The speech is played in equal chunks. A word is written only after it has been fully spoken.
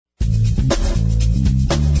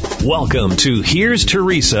Welcome to Here's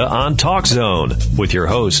Teresa on Talk Zone with your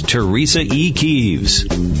host, Teresa E. Keeves.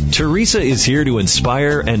 Teresa is here to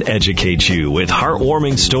inspire and educate you with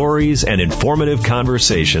heartwarming stories and informative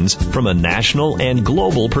conversations from a national and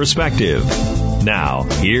global perspective. Now,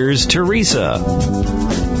 here's Teresa.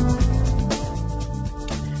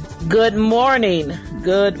 Good morning.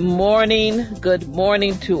 Good morning. Good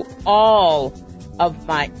morning to all of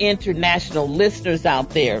my international listeners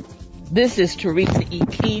out there. This is Teresa E.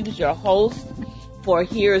 Keeves, your host for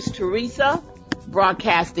Here's Teresa,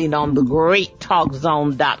 broadcasting on the great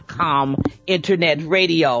TalkZone.com internet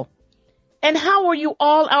radio. And how are you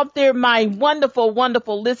all out there, my wonderful,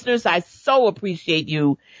 wonderful listeners? I so appreciate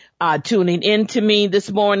you tuning in to me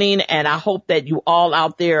this morning, and I hope that you all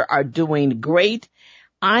out there are doing great.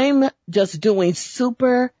 I'm just doing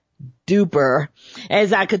super duper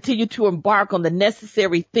as I continue to embark on the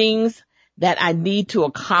necessary things that I need to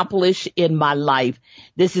accomplish in my life.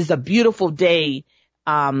 This is a beautiful day,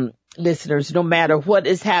 listeners. No matter what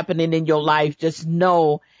is happening in your life, just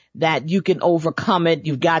know that you can overcome it.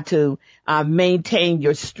 You've got to maintain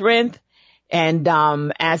your strength and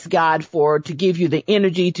ask God to give you the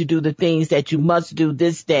energy to do the things that you must do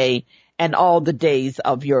this day and all the days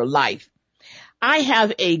of your life. I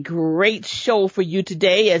have a great show for you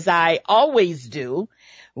today, as I always do,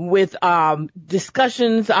 with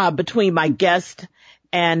discussions between my guest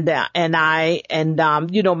and I. And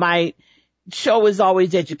my show is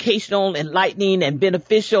always educational, enlightening, and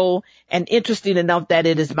beneficial, and interesting enough that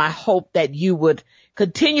it is my hope that you would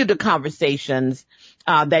continue the conversations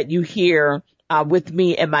that you hear with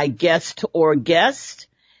me and my guest or guest,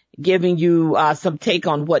 giving you some take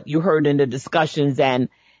on what you heard in the discussions and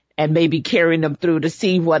maybe carrying them through to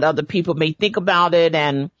see what other people may think about it.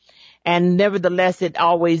 And nevertheless, it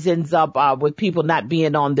always ends up with people not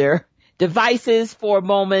being on their devices for a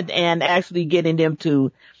moment and actually getting them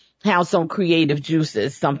to have some creative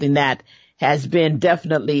juices, something that has been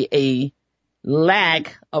definitely a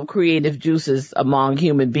lack of creative juices among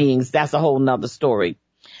human beings. That's a whole nother story.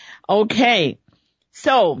 Okay.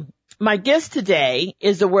 So my guest today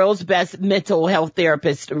is the world's best mental health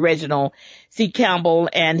therapist, Reginald C. Campbell,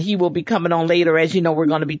 and he will be coming on later. As you know, we're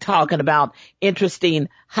going to be talking about interesting,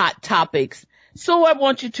 hot topics. So I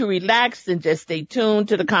want you to relax and just stay tuned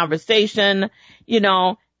to the conversation,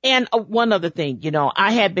 And one other thing,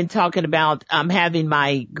 I had been talking about having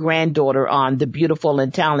my granddaughter on, the beautiful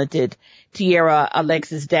and talented Tiara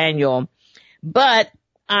Alexis Daniel, but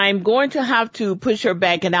I'm going to have to push her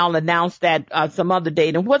back, and I'll announce that some other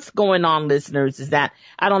date. And what's going on, listeners, is that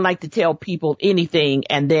I don't like to tell people anything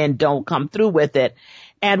and then don't come through with it.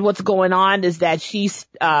 And what's going on is that she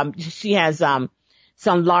has some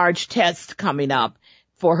large tests coming up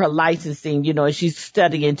for her licensing. She's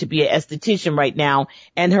studying to be an esthetician right now,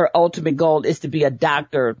 and her ultimate goal is to be a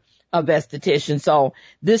doctor of esthetician. So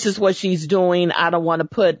this is what she's doing. I don't want to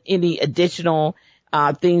put any additional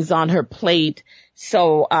things on her plate.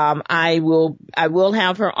 So, I will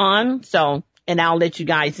have her on. So, and I'll let you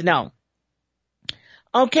guys know.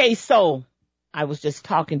 Okay. So I was just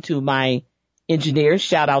talking to my engineer.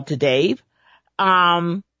 Shout out to Dave.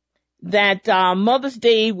 That Mother's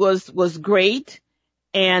Day was great.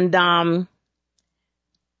 And,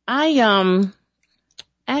 I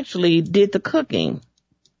actually did the cooking.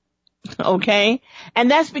 Okay.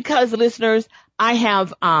 And that's because, listeners, I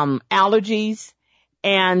have allergies.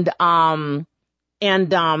 And I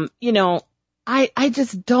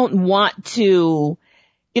just don't want to,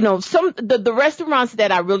 the restaurants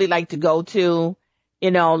that I really like to go to,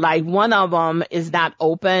 like one of them is not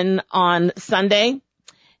open on Sunday.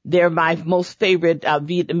 They're my most favorite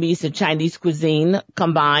Vietnamese and Chinese cuisine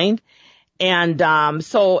combined. And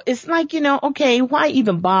so it's like, okay, why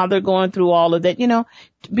even bother going through all of that?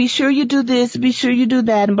 Be sure you do this, be sure you do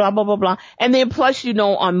that, and blah, blah, blah, blah. And then plus,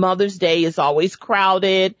 on Mother's Day, it's always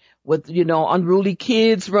crowded with, unruly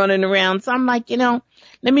kids running around. So I'm like,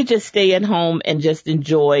 let me just stay at home and just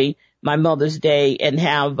enjoy my Mother's Day and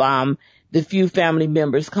have the few family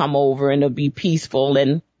members come over, and it'll be peaceful,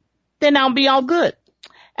 and then I'll be all good.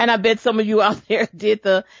 And I bet some of you out there did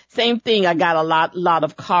the same thing. I got a lot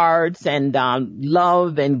of cards and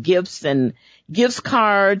love and gifts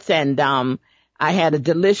cards. And I had a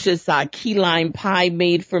delicious key lime pie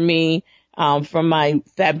made for me from my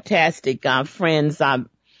fantastic friends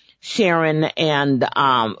Sharon and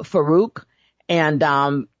Farouk.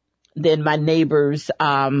 And then my neighbors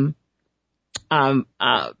who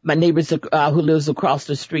lives across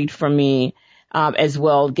the street from me as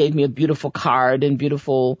well gave me a beautiful card and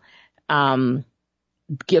beautiful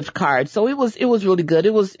gift card. So it was really good.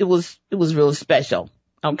 It was really special.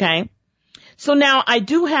 Okay. So now I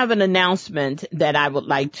do have an announcement that I would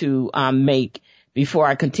like to make before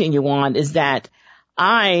I continue on, is that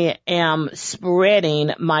I am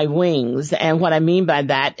spreading my wings. And what I mean by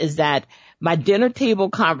that is that my dinner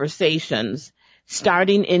table conversations,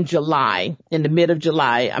 starting in July, in the mid of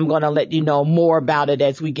July, I'm going to let you know more about it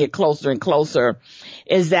as we get closer and closer,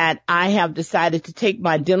 is that I have decided to take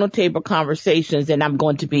my dinner table conversations and I'm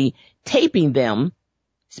going to be taping them,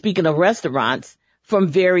 speaking of restaurants, from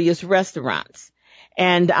various restaurants.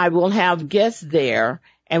 And I will have guests there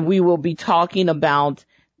and we will be talking about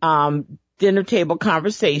dinner table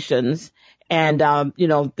conversations and,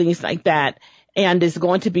 things like that. And it's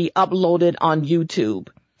going to be uploaded on YouTube.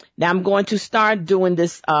 Now I'm going to start doing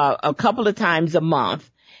this a couple of times a month.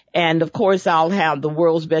 And of course I'll have the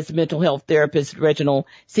world's best mental health therapist, Reginald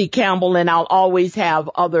C. Campbell, and I'll always have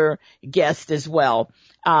other guests as well,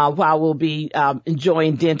 while we'll be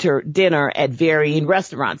enjoying dinner at varying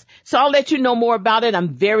restaurants. So I'll let you know more about it. I'm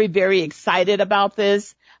very, very excited about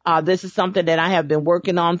this. This is something that I have been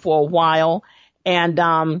working on for a while. And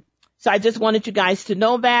so I just wanted you guys to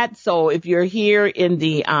know that. So if you're here in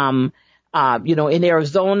the in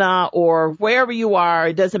Arizona or wherever you are,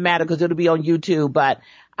 it doesn't matter because it'll be on YouTube. But,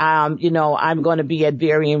 I'm going to be at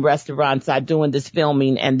varying restaurants doing this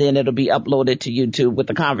filming, and then it'll be uploaded to YouTube with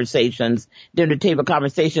the conversations, dinner table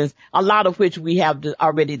conversations, a lot of which we have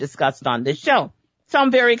already discussed on this show. So I'm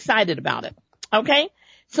very excited about it. Okay.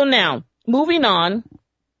 So now moving on.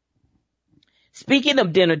 Speaking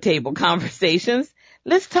of dinner table conversations,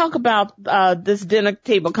 let's talk about this dinner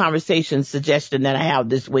table conversation suggestion that I have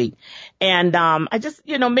this week. And I just,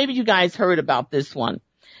 maybe you guys heard about this one.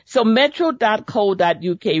 So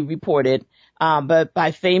metro.co.uk reported, but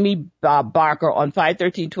by Femi Barker on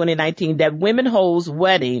 5/13/2019, that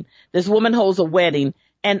this woman holds a wedding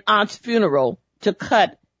and aunt's funeral to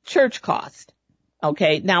cut church costs.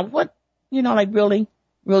 Okay. Now what,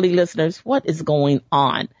 really, listeners, what is going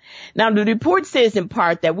on? Now, the report says in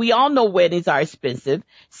part that we all know weddings are expensive.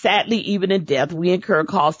 Sadly, even in death, we incur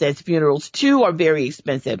costs as funerals too are very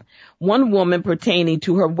expensive. One woman pertaining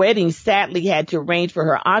to her wedding sadly had to arrange for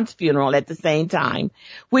her aunt's funeral at the same time,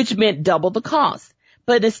 which meant double the cost.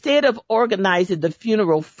 But instead of organizing the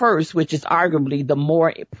funeral first, which is arguably the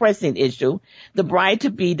more pressing issue, the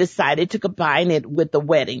bride-to-be decided to combine it with the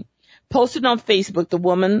wedding. Posted on Facebook, the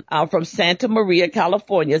woman from Santa Maria,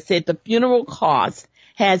 California, said the funeral cost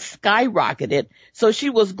had skyrocketed, so she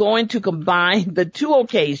was going to combine the two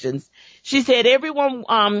occasions. She said everyone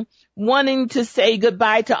wanting to say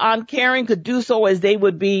goodbye to Aunt Karen could do so, as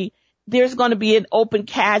there's going to be an open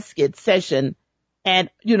casket session and,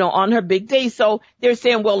 on her big day. So they're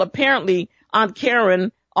saying, well, apparently Aunt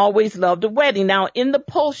Karen always loved a wedding. Now, in the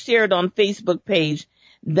post shared on Facebook page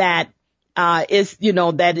that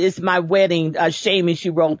that is my wedding, shaming, she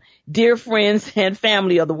wrote, "Dear friends and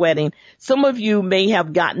family of the wedding, some of you may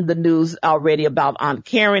have gotten the news already about Aunt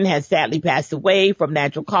Karen has sadly passed away from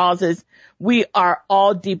natural causes. We are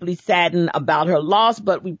all deeply saddened about her loss,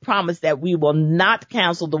 but we promise that we will not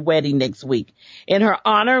cancel the wedding next week. In her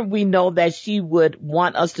honor, we know that she would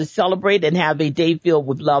want us to celebrate and have a day filled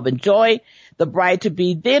with love and joy." The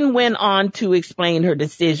bride-to-be then went on to explain her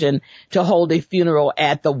decision to hold a funeral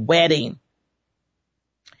at the wedding.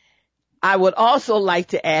 I would also like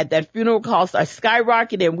to add that funeral costs are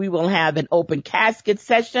skyrocketing, and we will have an open casket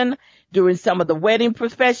session during some of the wedding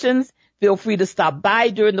professions. Feel free to stop by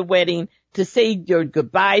during the wedding to say your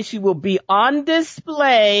goodbye. She will be on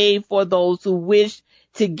display for those who wish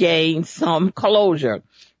to gain some closure.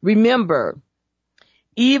 Remember,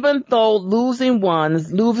 even though losing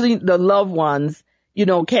the loved ones,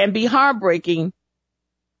 can be heartbreaking,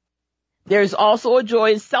 there's also a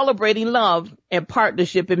joy in celebrating love and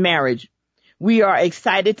partnership in marriage. We are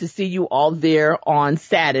excited to see you all there on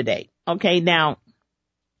Saturday. Okay, now,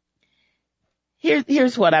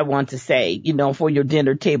 here's what I want to say, for your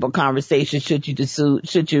dinner table conversation, should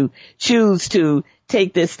you choose to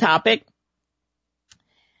take this topic,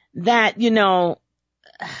 that,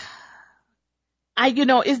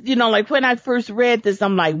 like when I first read this,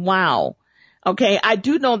 I'm like, wow. Okay. I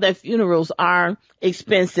do know that funerals are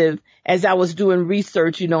expensive. As I was doing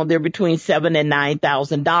research, they're between $7,000 and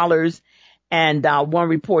 $9,000. And, one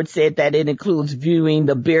report said that it includes viewing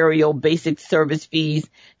the burial, basic service fees,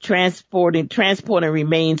 transporting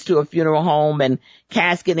remains to a funeral home, and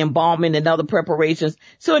casket embalming and other preparations.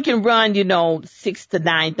 So it can run, $6,000 to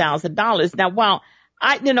 $9,000. Now, while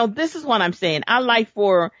this is what I'm saying. I like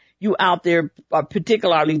for you out there,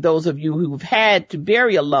 particularly those of you who've had to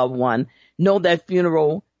bury a loved one, know that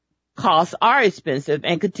funeral costs are expensive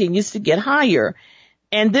and continues to get higher.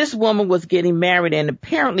 And this woman was getting married, and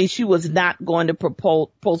apparently she was not going to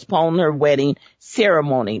postpone her wedding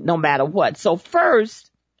ceremony no matter what. So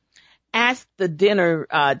first, ask the dinner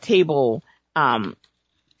table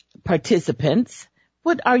participants,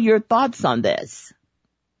 what are your thoughts on this?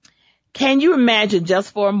 Can you imagine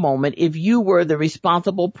just for a moment if you were the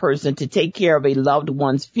responsible person to take care of a loved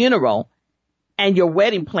one's funeral and your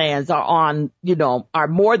wedding plans are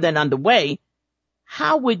more than underway?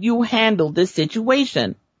 How would you handle this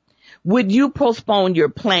situation? Would you postpone your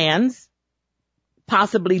plans,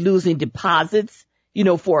 possibly losing deposits,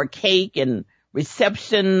 for a cake and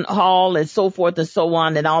reception hall and so forth and so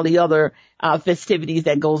on, and all the other festivities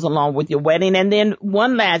that goes along with your wedding? And then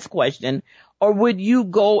one last question, or would you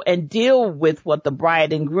go and deal with what the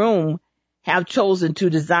bride and groom have chosen to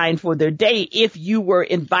design for their day? If you were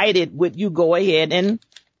invited, would you go ahead and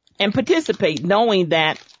participate, knowing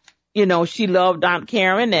that she loved Aunt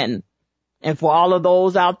Karen, and for all of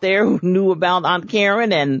those out there who knew about Aunt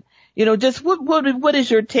Karen, and, just what is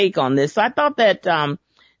your take on this? So I thought that,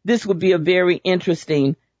 this would be a very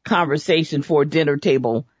interesting conversation for dinner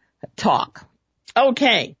table talk.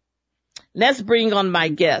 Okay. Let's bring on my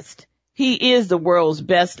guest. He is the world's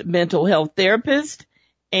best mental health therapist,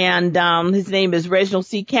 and, his name is Reginald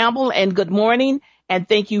C. Campbell. And good morning, and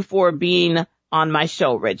thank you for being on my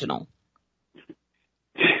show, Reginald.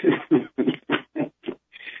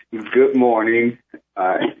 Good morning.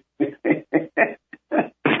 I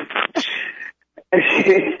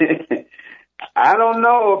don't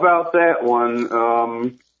know about that one.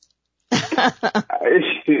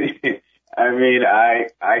 I mean, I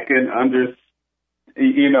can understand,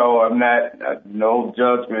 I'm not, no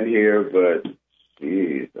judgment here, but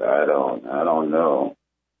geez, I don't know.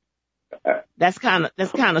 That's kind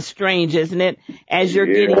of strange, isn't it? As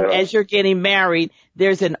you're getting married,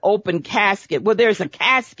 there's an open casket. Well, there's a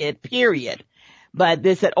casket, period. But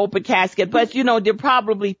there's an open casket. But, they're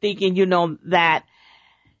probably thinking, that,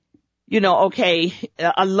 okay,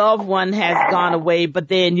 a loved one has gone away, but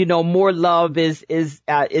then, more love is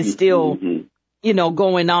still,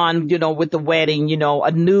 going on, with the wedding,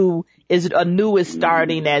 a new is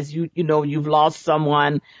starting as you've lost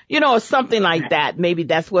someone, or something like that. Maybe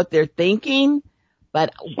that's what they're thinking.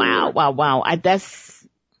 But wow. I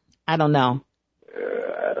don't know.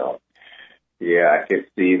 I could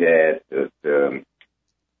see that.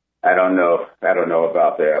 I don't know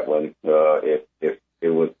about that one. If it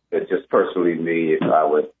was just personally me, if I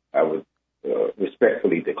would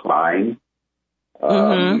respectfully decline,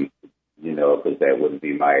 because that wouldn't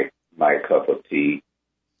be my cup of tea.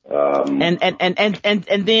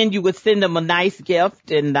 And then you would send them a nice gift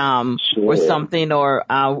and, or something, or,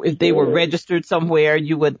 if they were registered somewhere,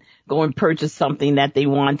 you would go and purchase something that they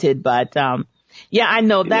wanted. But, I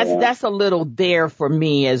know that's a little there for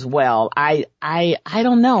me as well. I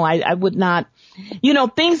don't know. I would not,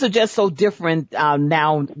 things are just so different,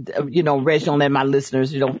 now, Reginald and my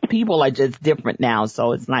listeners, people are just different now.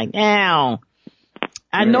 So it's like, I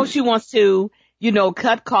know she wants to,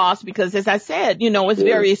 cut costs because, as I said, it's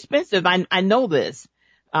very expensive. I know this.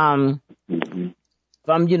 From,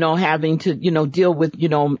 having to, deal with,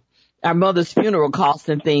 our mother's funeral costs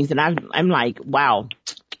and things. And I'm like, wow,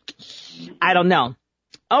 I don't know.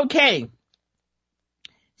 Okay.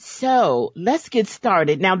 So let's get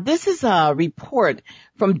started. Now, this is a report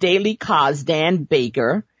from Daily Kos, Dan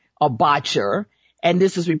Baker, or Botcher. And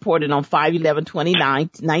this is reported on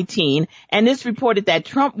 5/11/2019. And this reported that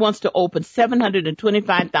Trump wants to open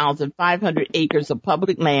 725,500 acres of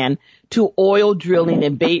public land to oil drilling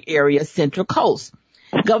in Bay Area Central Coast.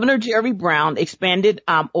 Governor Jerry Brown expanded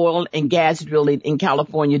oil and gas drilling in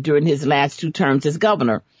California during his last 2 terms as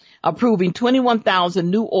governor, approving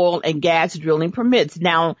 21,000 new oil and gas drilling permits.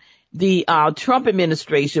 Now, the Trump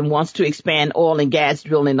administration wants to expand oil and gas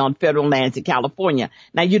drilling on federal lands in California.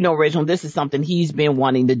 Now, Reginald, this is something he's been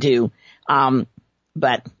wanting to do.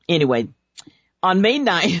 But anyway, on May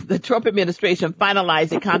 9th, the Trump administration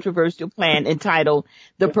finalized a controversial plan entitled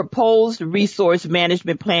the Proposed Resource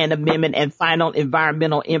Management Plan Amendment and Final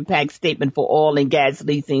Environmental Impact Statement for Oil and Gas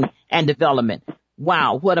Leasing and Development.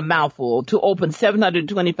 Wow, what a mouthful. To open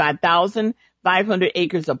 725,500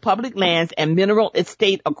 acres of public lands and mineral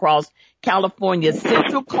estate across California's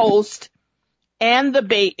Central Coast and the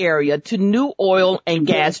Bay Area to new oil and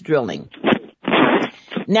gas drilling.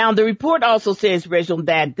 Now, the report also says, Reginald,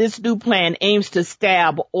 that this new plan aims to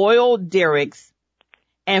stab oil derricks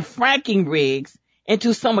and fracking rigs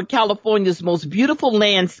into some of California's most beautiful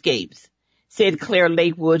landscapes, said Claire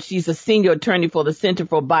Lakewood. She's a senior attorney for the Center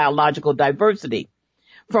for Biological Diversity.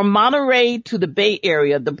 From Monterey to the Bay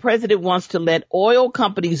Area, the president wants to let oil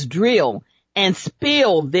companies drill and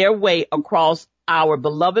spill their way across our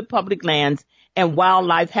beloved public lands and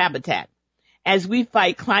wildlife habitat. As we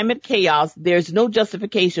fight climate chaos, there's no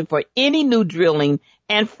justification for any new drilling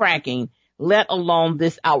and fracking, let alone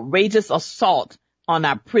this outrageous assault on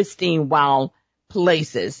our pristine wild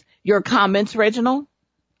places. Your comments, Reginald?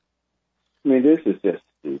 I mean, this is just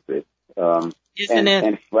stupid. Isn't it?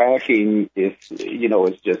 And fracking is,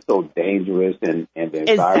 it's just so dangerous, and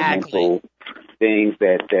the environmental things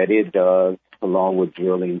that it does, along with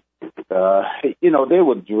drilling. They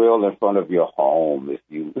would drill in front of your home if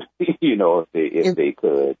if they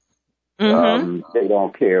could. Mm-hmm. They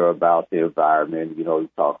don't care about the environment. You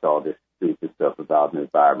talked all this stupid stuff about the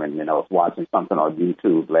environment. I was watching something on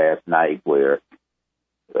YouTube last night where,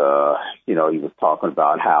 he was talking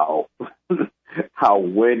about how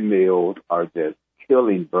windmills are just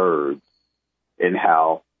killing birds, and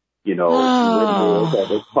how, windmills are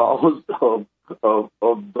the cause of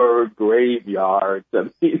bird graveyards. I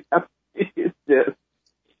mean, it's just.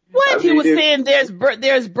 What? He was saying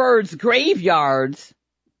there's birds graveyards.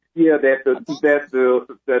 Yeah, that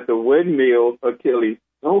the windmills are killing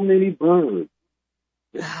so many birds,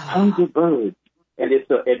 tons of birds,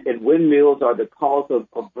 and windmills are the cause of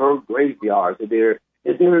bird graveyards.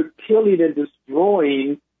 And they're killing and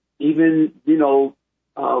destroying even the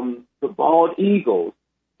bald eagles,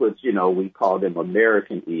 which we call them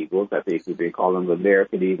American eagles. I think we've been calling them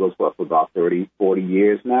American eagles for about 30, 40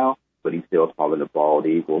 years now. But he's still calling them bald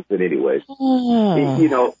eagles. But anyway,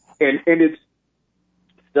 and it's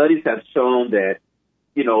studies have shown that,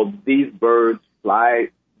 these birds fly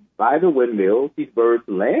by the windmills. These birds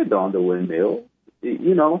land on the windmill,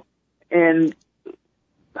 and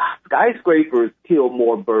skyscrapers kill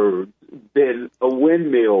more birds than a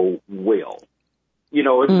windmill will.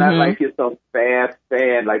 It's not like it's a fast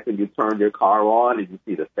fan, like when you turn your car on and you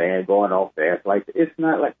see the fan going off fast. Like, it's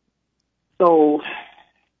not like, so.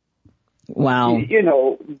 Wow.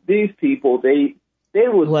 These people, they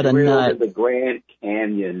would what drill in the Grand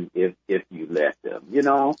Canyon if you let them,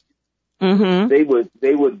 Mm-hmm.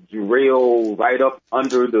 They would drill right up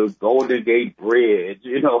under the Golden Gate Bridge,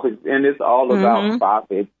 and it's all about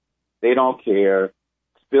profit. They don't care.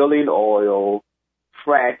 Spilling oil,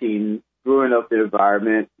 fracking, screwing up the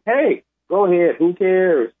environment. Hey, go ahead. Who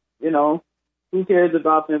cares? Who cares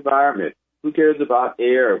about the environment? Who cares about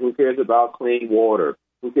air? Who cares about clean water?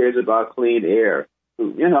 Who cares about clean air? As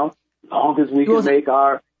long as we can make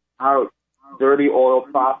our dirty oil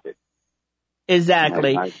profit.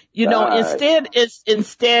 Exactly. Instead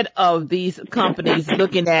of these companies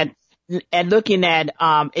looking at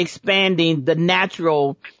expanding the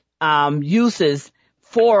natural uses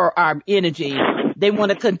for our energy, they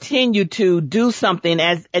want to continue to do something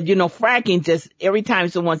as fracking. Just every time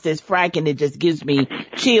someone says fracking, it just gives me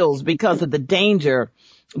chills because of the danger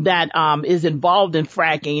that is involved in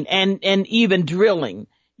fracking and even drilling.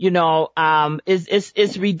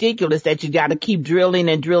 It's ridiculous that you got to keep drilling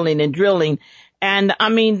and drilling and drilling. And I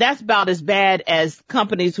mean, that's about as bad as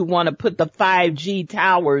companies who want to put the 5G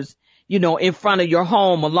towers, in front of your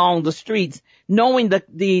home along the streets, knowing the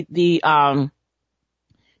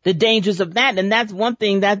dangers of that. And that's one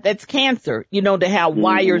thing that's cancer, to have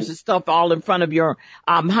wires and stuff all in front of your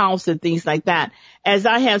house and things like that. As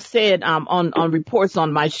I have said on reports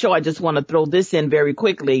on my show, I just want to throw this in very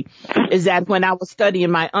quickly, is that when I was studying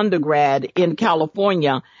my undergrad in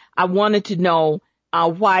California, I wanted to know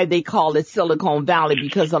why they call it Silicon Valley,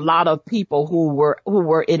 because a lot of people who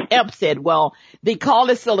were inept said, well, they call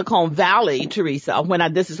it Silicon Valley, Teresa,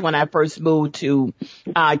 this is when I first moved to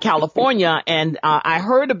California, and I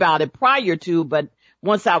heard about it prior to, but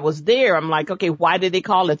once I was there, I'm like, okay, why did they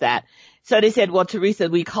call it that? So they said, well, Teresa,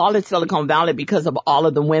 we call it Silicon Valley because of all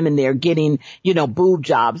of the women there getting, boob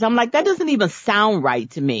jobs. I'm like, that doesn't even sound right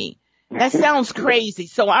to me. That sounds crazy.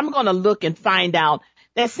 So I'm going to look and find out.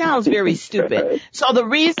 That sounds very stupid. So the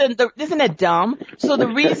reason, isn't it dumb? So the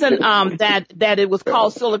reason, that it was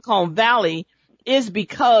called Silicon Valley is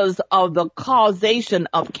because of the causation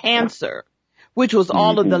of cancer, which was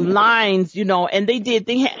all of the lines, and they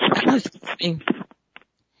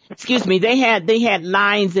had, they had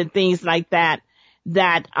lines and things like that,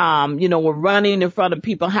 were running in front of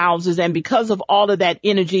people's houses. And because of all of that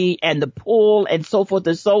energy and the pull and so forth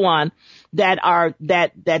and so on, that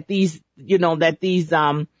these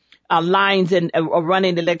lines and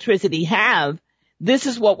running electricity have, this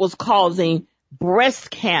is what was causing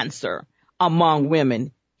breast cancer among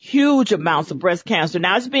women. Huge amounts of breast cancer.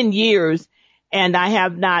 Now, it's been years, and I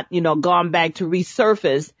have not, gone back to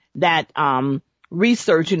resurface that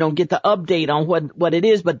research, get the update on what it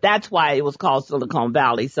is, but that's why it was called Silicon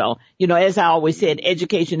Valley. So, as I always said,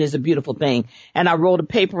 education is a beautiful thing, and I wrote a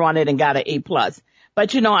paper on it and got an A+. But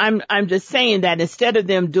But, I'm just saying that instead of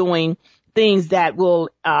them doing things that will,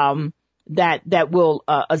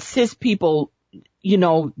 assist people,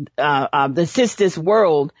 assist this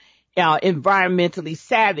world, environmentally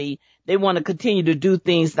savvy, they want to continue to do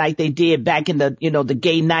things like they did back in the, the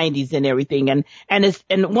gay 90s and everything. And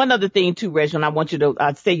one other thing too, Reginald, I want you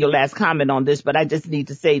to say your last comment on this, but I just need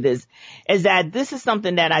to say this, is that this is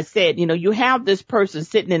something that I said, you have this person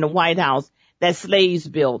sitting in the White House that slaves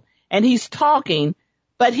built, and he's talking,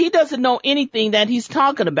 but he doesn't know anything that he's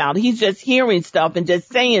talking about. He's just hearing stuff and just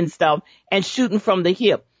saying stuff and shooting from the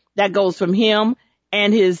hip. That goes from him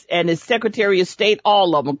and his Secretary of State,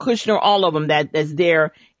 all of them, Kushner, all of them that's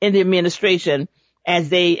there in the administration as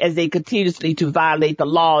they continuously to violate the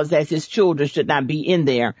laws, as his children should not be in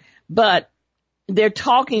there. But they're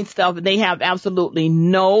talking stuff and they have absolutely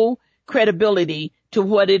no credibility to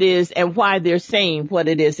what it is and why they're saying what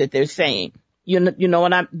it is that they're saying. Do you know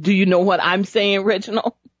what I'm saying,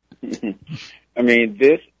 Reginald? I mean,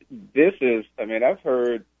 this is, I've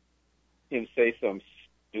heard him say some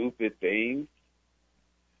stupid things,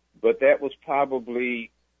 but that was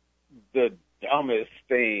probably the dumbest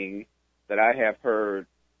thing that I have heard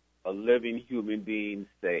a living human being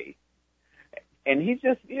say. And he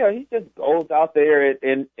just goes out there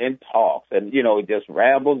and talks and, just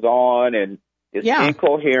rambles on and is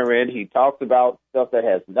incoherent. He talks about stuff that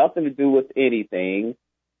has nothing to do with anything.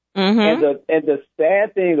 Mm-hmm. And the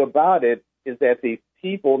sad thing about it is that these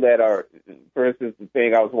people that are, for instance, the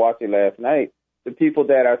thing I was watching last night, the people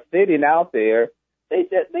that are sitting out there, they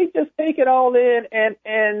just take it all in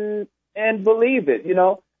and believe it.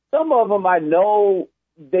 Some of them I know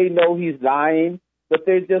they know he's lying, but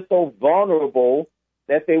they're just so vulnerable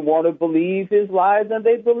that they want to believe his lies, and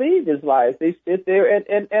they believe his lies. They sit there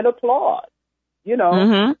and applaud.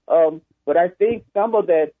 Mm-hmm. But I think some of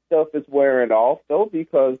that stuff is wearing off, though,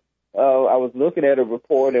 because I was looking at a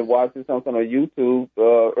report and watching something on YouTube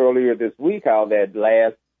earlier this week, how that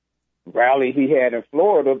last rally he had in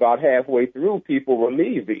Florida, about halfway through, people were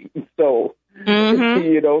leaving. So,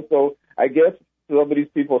 mm-hmm. So I guess some of these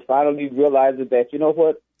people finally realizing that,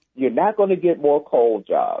 what, you're not going to get more coal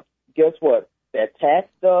jobs. Guess what? That tax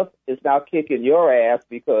stuff is now kicking your ass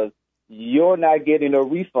because you're not getting a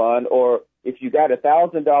refund, or if you got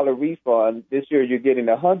 $1,000 refund, this year you're getting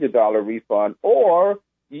 $100 refund, or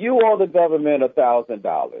you owe the government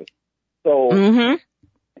 $1,000. So, mm-hmm.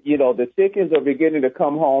 The chickens are beginning to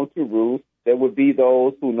come home to roost. There would be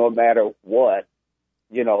those who, no matter what,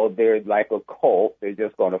 they're like a cult. They're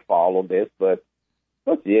just going to follow this. But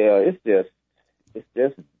yeah, it's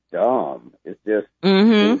just dumb. It's just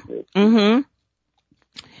mm-hmm. stupid. Mm-hmm.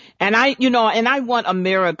 And I want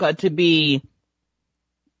America to be.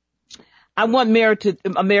 I want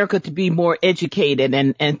America to be more educated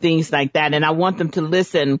and things like that. And I want them to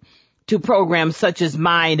listen to programs such as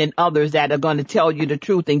mine and others that are going to tell you the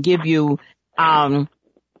truth and give you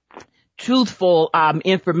truthful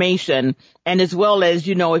information. And as well as,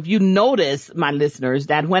 if you notice, my listeners,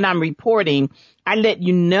 that when I'm reporting, I let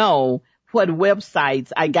you know what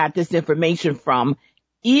websites I got this information from,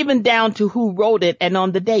 even down to who wrote it and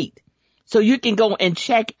on the date. So you can go and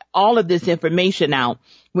check all of this information out.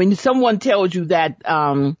 When someone tells you that,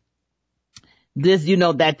 that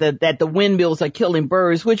the windmills are killing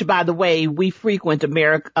birds, which, by the way, we frequent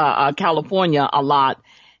California a lot.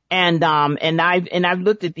 And I've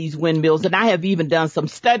looked at these windmills, and I have even done some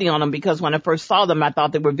study on them, because when I first saw them, I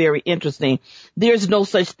thought they were very interesting. There's no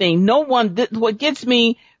such thing. What gets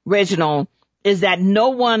me, Reginald, is that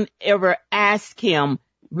no one ever asked him,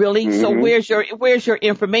 really? Mm-hmm. So where's your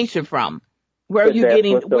information from? Where are you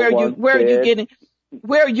getting right.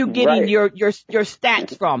 your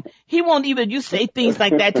stats from? He won't even, you say things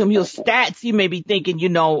like that to him, your stats, he may be thinking,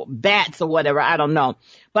 bats or whatever, I don't know.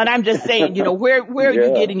 But I'm just saying, where are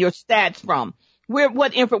you getting your stats from?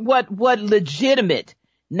 What legitimate,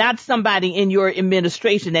 not somebody in your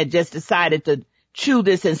administration that just decided to chew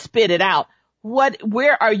this and spit it out.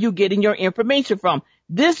 Where are you getting your information from?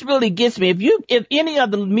 This really gets me. If any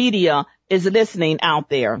of the media is listening out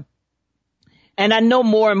there, and I know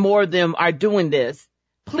more and more of them are doing this,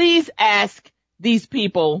 please ask these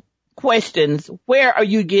people questions. Where are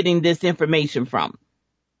you getting this information from?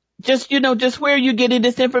 Just where are you getting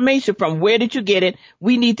this information from? Where did you get it?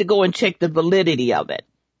 We need to go and check the validity of it.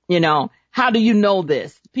 How do you know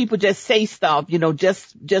this? People just say stuff,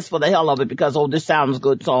 just for the hell of it, because, this sounds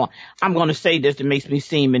good, so I'm going to say this. It makes me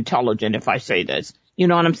seem intelligent if I say this. You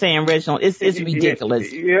know what I'm saying, Reginald? It's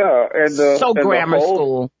ridiculous. Yeah. And grammar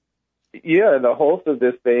school. Yeah, and the host of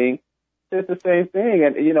this thing said the same thing.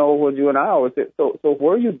 And, what you and I always said, so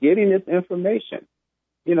where are you getting this information?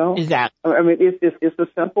 Exactly. I mean, it's a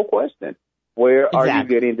simple question. Where are you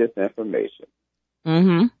getting this information?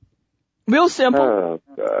 Mm-hmm. Real simple. Oh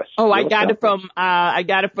gosh. I got it from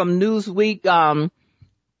Newsweek.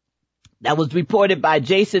 That was reported by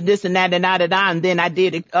Jason this and that and then I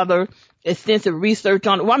did other extensive research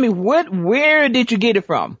on it. Well, I mean, where did you get it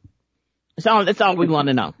from? That's all we want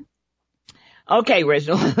to know. Okay,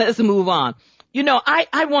 Reginald, let's move on.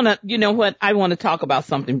 I want to talk about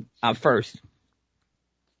something first.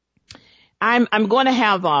 I'm going to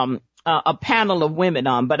have a panel of women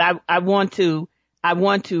on, but I want to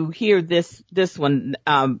hear this one.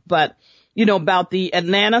 But about the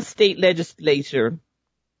Alabama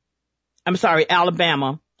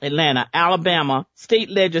State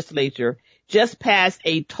Legislature just passed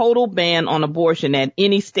a total ban on abortion at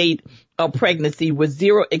any state of pregnancy with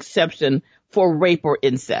zero exception for rape or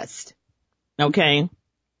incest. Okay.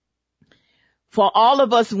 For all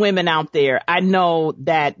of us women out there, I know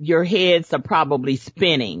that your heads are probably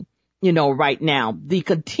spinning, right now. The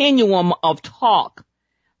continuum of talk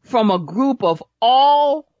from a group of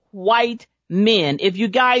all white men. If you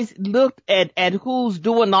guys looked at who's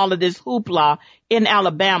doing all of this hoopla in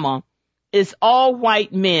Alabama, it's all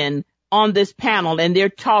white men on this panel, and they're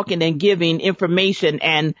talking and giving information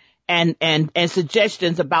and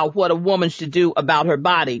suggestions about what a woman should do about her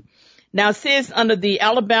body. Now, it says under the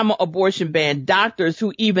Alabama abortion ban, doctors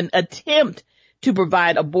who even attempt to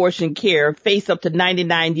provide abortion care face up to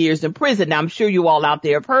 99 years in prison. Now, I'm sure you all out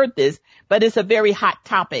there have heard this, but it's a very hot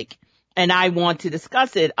topic, and I want to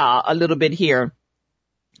discuss it a little bit here.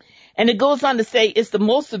 And it goes on to say it's the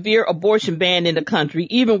most severe abortion ban in the country,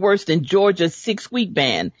 even worse than Georgia's 6-week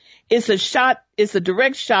ban. It's a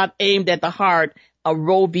direct shot aimed at the heart of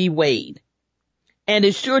Roe v. Wade, and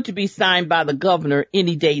it's sure to be signed by the governor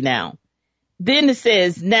any day now. Then it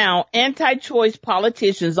says, now anti-choice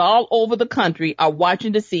politicians all over the country are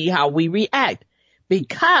watching to see how we react,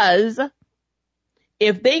 because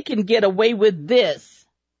if they can get away with this,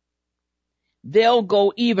 they'll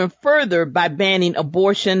go even further by banning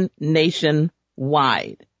abortion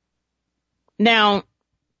nationwide. Now,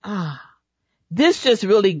 this just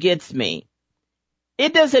really gets me.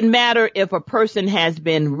 It doesn't matter if a person has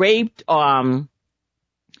been raped,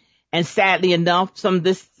 and sadly enough, some of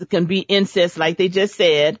this can be incest, like they just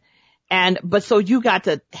said. But so you got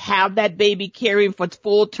to have that baby carrying for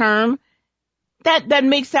full term. That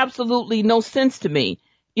makes absolutely no sense to me.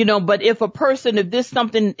 But if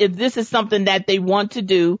this is something that they want to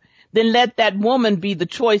do, then let that woman be the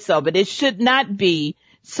choice of it. It should not be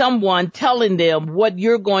someone telling them what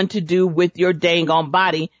you're going to do with your dang on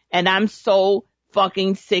body. And I'm so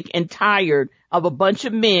fucking sick and tired of a bunch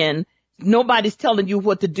of men. Nobody's telling you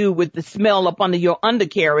what to do with the smell up under your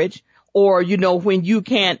undercarriage, or, when you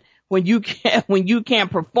can't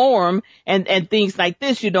perform and things like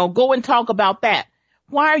this, go and talk about that.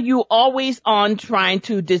 Why are you always on trying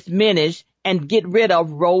to diminish and get rid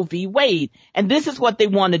of Roe v. Wade? And this is what they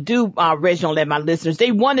want to do, Reginald and my listeners.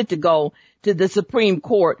 They wanted to go to the Supreme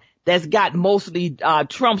Court that's got mostly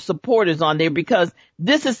Trump supporters on there, because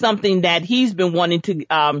this is something that he's been wanting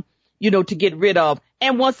to to get rid of.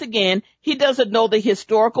 And once again, he doesn't know the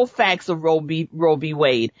historical facts of Roe v.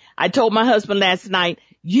 Wade. I told my husband last night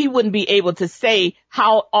he wouldn't be able to say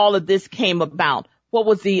how all of this came about. What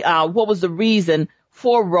was the reason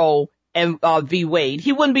for Roe and v. Wade?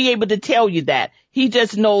 He wouldn't be able to tell you that. He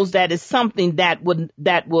just knows that it's something that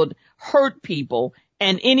would hurt people,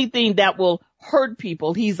 and anything that will hurt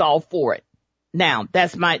people, he's all for it. Now,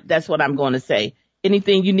 that's what I'm going to say.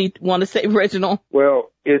 Anything you want to say, Reginald?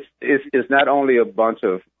 Well, it's not only a bunch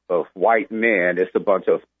of white men, it's a bunch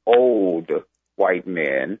of old white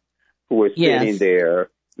men who are sitting there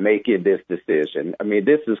making this decision. I mean,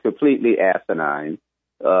 this is completely asinine.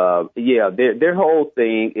 Their whole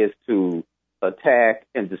thing is to attack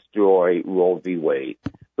and destroy Roe v. Wade.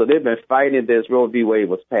 So they've been fighting this. Roe v. Wade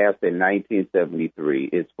was passed in 1973.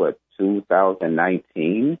 It's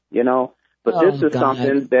 2019, But this is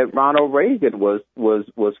something that Ronald Reagan was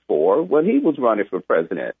for when he was running for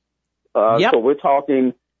president. So we're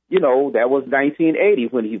talking, that was 1980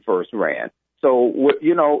 when he first ran. So,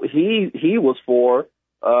 he was for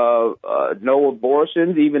no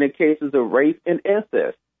abortions, even in cases of rape and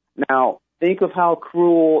incest. Now, think of how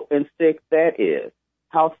cruel and sick that is.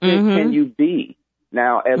 How sick can you be?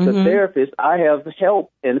 Now, as a therapist, I have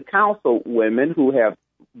helped and counseled women who have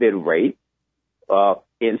been raped,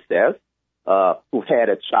 incest, who've had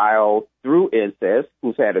a child through incest,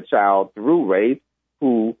 who's had a child through rape,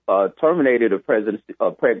 who terminated a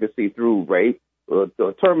pregnancy through rape,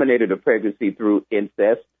 terminated a pregnancy through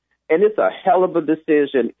incest. And it's a hell of a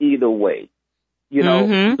decision either way.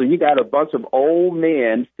 So you got a bunch of old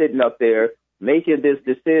men sitting up there making this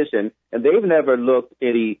decision, and they've never looked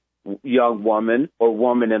any young woman or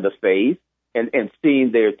woman in the face and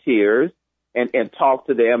seen their tears and talk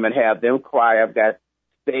to them and have them cry. I've got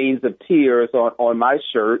stains of tears on my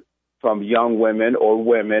shirt from young women or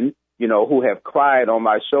women, you know, who have cried on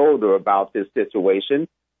my shoulder about this situation.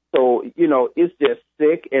 So, you know, it's just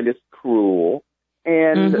sick and it's cruel.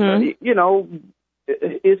 And, you know,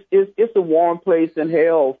 it's a warm place in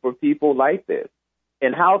hell for people like this.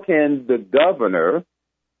 And how can the governor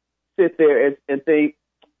sit there and think,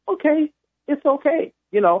 okay, it's okay,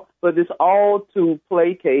 you know, but it's all to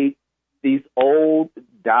placate these old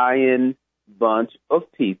dying bunch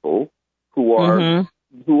of people who are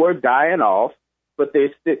dying off, but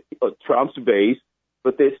they're still Trump's base,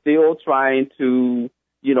 but they're still trying to,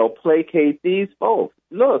 you know, placate these folks.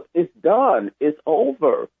 Look, it's done. It's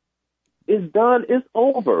over. It's done. It's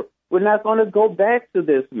over. We're not going to go back to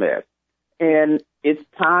this mess. And it's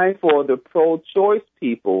time for the pro-choice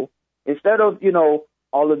people, instead of, you know,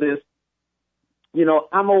 all of this, you know,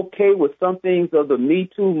 I'm okay with some things of the Me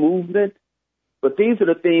Too movement, but these are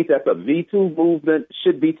the things that the Me Too movement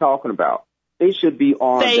should be talking about. They should be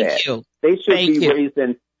on that. They should be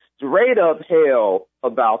raising straight up hell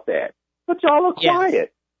about that. But y'all are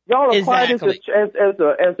quiet. Y'all are quiet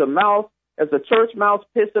as a mouse, as a church mouse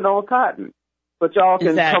pissing on cotton. But y'all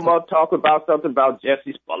can come up talk about something about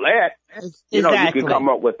Jesse Smollett. You know, you can come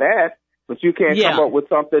up with that, but you can't come up with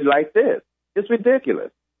something like this. It's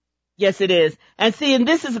ridiculous. Yes, it is. And see, and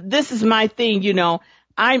this is my thing, you know.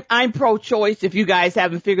 I'm pro-choice. If you guys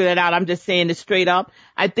haven't figured that out, I'm just saying it straight up.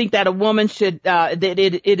 I think that a woman should, that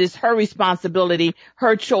it is her responsibility,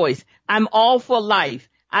 her choice. I'm all for life.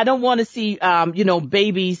 I don't want to see, you know,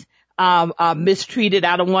 babies, mistreated.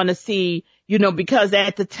 I don't want to see, you know, because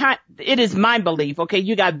at the time, it is my belief, okay,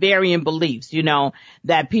 you got varying beliefs, you know,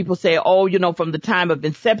 that people say, oh, you know, from the time of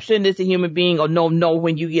inception, it's a human being, or no,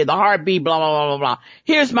 when you hear the heartbeat, blah, blah, blah, blah, blah.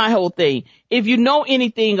 Here's my whole thing. If you know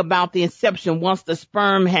anything about the inception, once the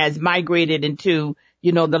sperm has migrated into,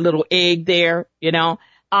 you know, the little egg there, you know,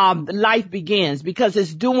 life begins, because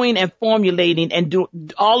it's doing and formulating and do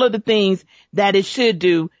all of the things that it should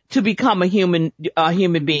do to become a human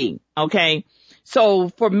being. Okay. So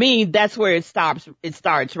for me, that's where it stops. It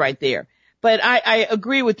starts right there. But I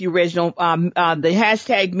agree with you, Reginald. The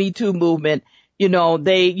hashtag Me Too movement, you know,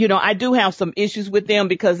 I do have some issues with them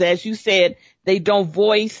because, as you said, they don't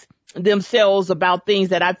voice themselves about things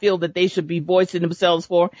that I feel that they should be voicing themselves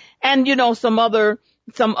for. And, you know, some other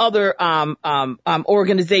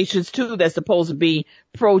organizations too that's supposed to be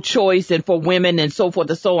pro-choice and for women and so forth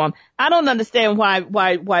and so on. I don't understand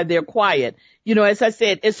why they're quiet. You know, as I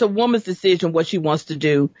said, it's a woman's decision what she wants to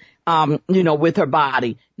do, you know, with her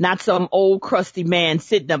body, not some old crusty man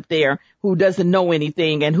sitting up there who doesn't know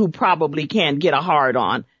anything and who probably can't get a hard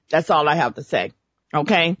on. That's all I have to say.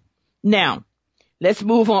 Okay. Now let's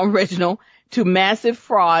move on, Reginald, to massive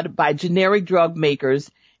fraud by generic drug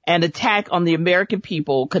makers and attack on the American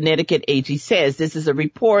people, Connecticut AG says. This is a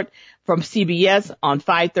report from CBS on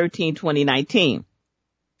 5/13/2019.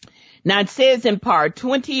 Now, it says in part,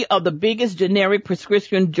 20 of the biggest generic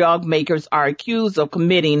prescription drug makers are accused of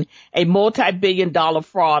committing a multi-billion-dollar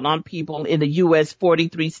fraud on people in the U.S.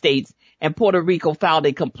 43 states, and Puerto Rico filed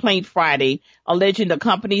a complaint Friday alleging the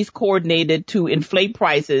companies coordinated to inflate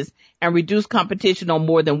prices and reduce competition on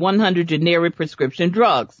more than 100 generic prescription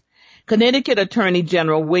drugs. Connecticut Attorney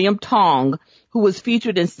General William Tong, who was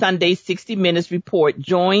featured in Sunday's 60 Minutes report,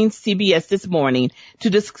 joined CBS this morning to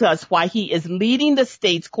discuss why he is leading the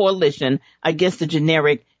state's coalition against the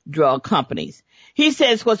generic drug companies. He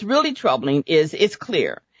says what's really troubling is it's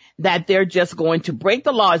clear that they're just going to break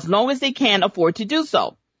the law as long as they can afford to do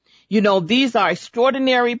so. You know, these are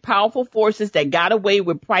extraordinary, powerful forces that got away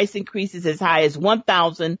with price increases as high as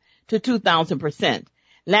 1,000 to 2,000%.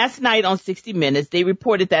 Last night on 60 Minutes, they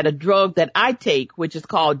reported that a drug that I take, which is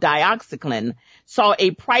called dioxycycline, saw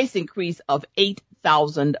a price increase of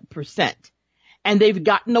 8,000%. And they've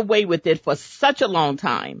gotten away with it for such a long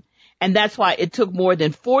time. And that's why it took more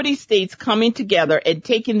than 40 states coming together and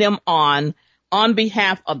taking them on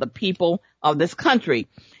behalf of the people of this country.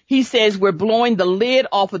 He says we're blowing the lid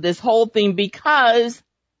off of this whole thing because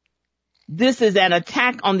this is an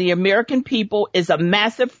attack on the American people, is a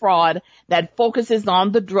massive fraud that focuses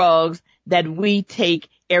on the drugs that we take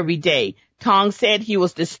every day. Tong said he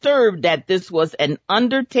was disturbed that this was an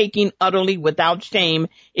undertaking utterly without shame.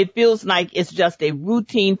 It feels like it's just a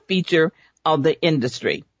routine feature of the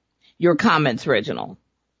industry. Your comments, Reginald?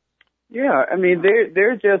 Yeah, I mean,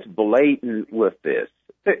 they're just blatant with this.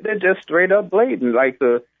 They're just straight up blatant, like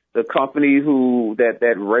the company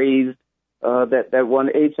that raised that one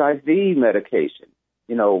HIV medication.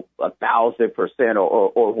 1,000%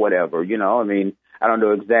 or whatever, I mean, I don't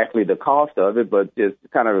know exactly the cost of it, but just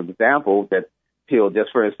kind of an example, that pill,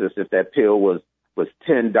 just for instance, if that pill was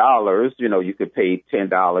 $10, you could pay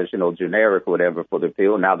 $10, generic or whatever for the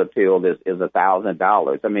pill. Now the pill is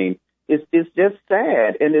 $1,000. I mean, it's just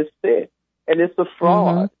sad, and it's sick, and it's a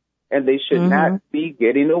fraud, and they should not be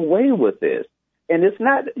getting away with this. And it's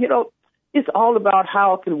not, it's all about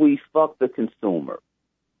how can we fuck the consumer.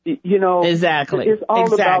 Exactly. It's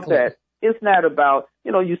all about that. It's not about,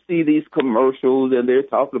 you see these commercials and they're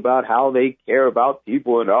talking about how they care about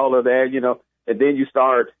people and all of that, and then you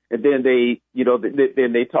start, and then they,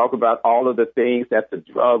 then they talk about all of the things that the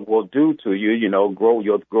drug will do to you, you'll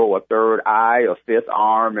grow a third eye, a fifth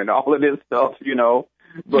arm, and all of this stuff,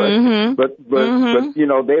 but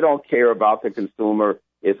they don't care about the consumer.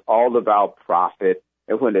 It's all about profit.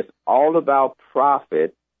 And when it's all about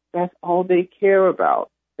profit, that's all they care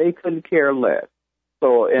about. They couldn't care less.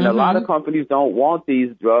 So, and a lot of companies don't want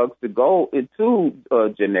these drugs to go into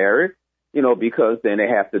generic, because then they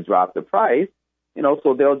have to drop the price,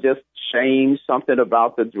 so they'll just change something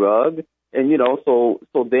about the drug. And, so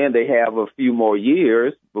then they have a few more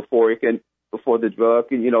years before the drug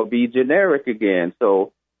can, be generic again.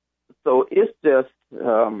 So it's just,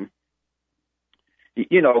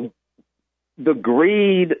 the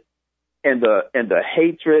greed and the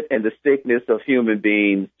hatred and the sickness of human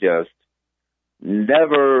beings just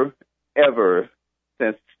never, ever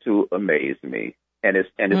ceased to amaze me. And it's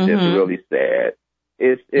just really sad.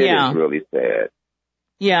 It is really sad.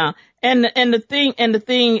 Yeah. And the thing,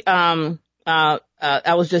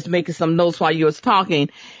 I was just making some notes while you was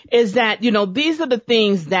talking, is that, these are the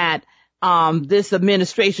things that, this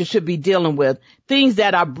administration should be dealing with, things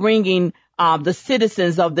that are bringing the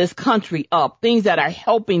citizens of this country up, things that are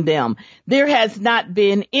helping them. There has not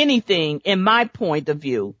been anything, in my point of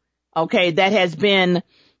view, that has been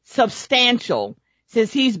substantial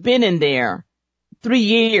since he's been in there 3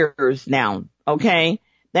 years now,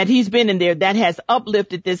 that he's been in there, that has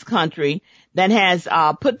uplifted this country, that has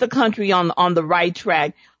put the country on the right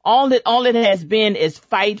track. All it has been is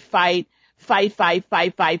fight.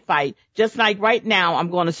 Just like right now,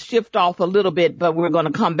 I'm going to shift off a little bit, but we're going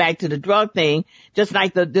to come back to the drug thing. Just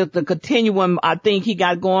like the continuum, I think he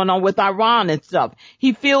got going on with Iran and stuff.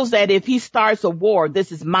 He feels that if he starts a war,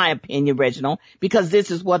 this is my opinion, Reginald, because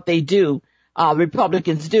this is what they do.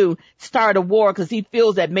 Republicans do start a war because he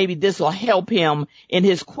feels that maybe this will help him in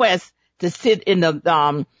his quest to sit in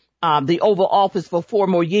the Oval Office for 4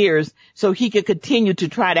 more years so he could continue to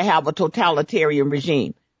try to have a totalitarian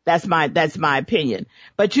regime. That's my opinion.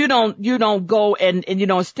 But you don't go and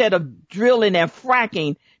instead of drilling and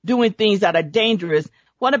fracking, doing things that are dangerous,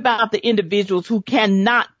 what about the individuals who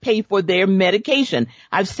cannot pay for their medication?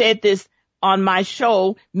 I've said this on my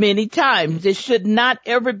show many times. It should not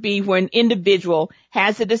ever be where an individual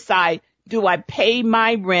has to decide, do I pay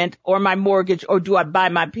my rent or my mortgage, or do I buy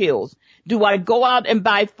my pills? Do I go out and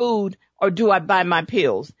buy food, or do I buy my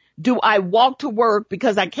pills? Do I walk to work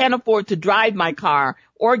because I can't afford to drive my car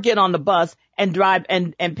or get on the bus and drive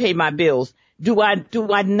and pay my bills? Do I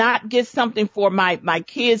not get something for my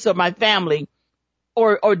kids or my family,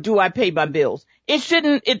 or do I pay my bills? It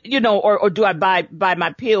shouldn't, or do I buy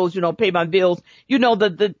my pills, pay my bills?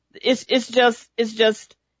 It's just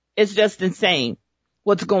insane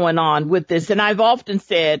what's going on with this. And I've often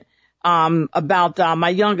said, about, my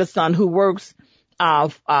youngest son who works,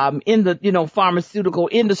 in the, pharmaceutical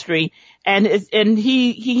industry, and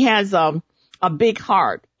he has, a big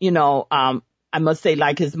heart, I must say,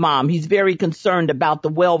 like his mom. He's very concerned about the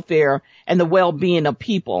welfare and the well-being of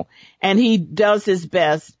people. And he does his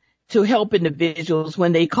best to help individuals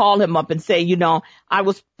when they call him up and say, I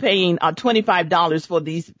was paying $25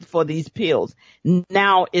 for these pills.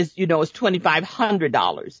 Now it's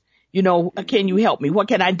 $2,500. Can you help me? What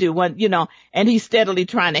can I do? And he's steadily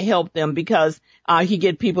trying to help them because he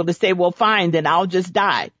get people to say, well, fine, then I'll just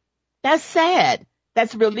die. That's sad.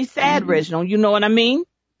 That's really sad, Reginald. You know what I mean?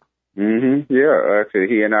 Yeah, actually,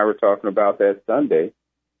 he and I were talking about that Sunday.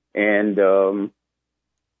 And,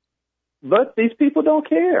 but these people don't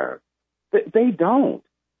care. They don't.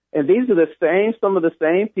 And these are some of the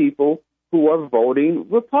same people who are voting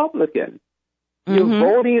Republican. You're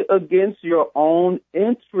voting against your own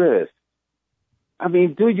interests. I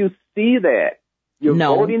mean, do you see that? You're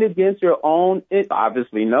voting against your own,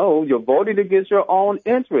 obviously no, you're voting against your own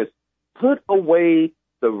interests. Put away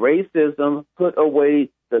the racism, put away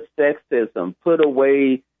the sexism, put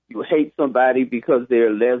away you hate somebody because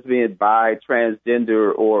they're lesbian, bi,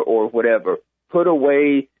 transgender, or whatever. Put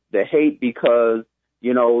away the hate because,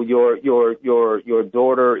 your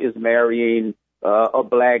daughter is marrying a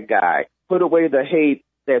black guy. Put away the hate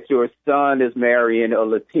that your son is marrying a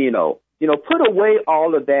Latino. Put away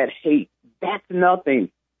all of that hate. That's nothing.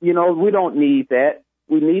 We don't need that.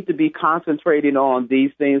 We need to be concentrating on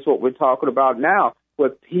these things, what we're talking about now, where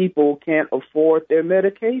people can't afford their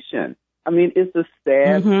medication. I mean, it's a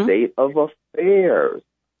sad state of affairs.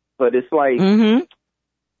 But it's like, no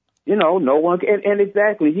one can, and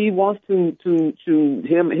exactly, he wants to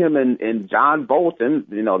him and John Bolton,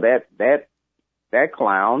 that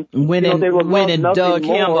clown. Went and dug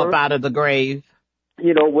him up out of the grave.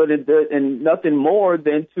 And nothing more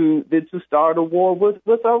than to start a war with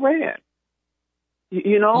Iran.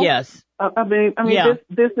 Yes. I mean, yeah.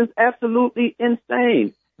 This is absolutely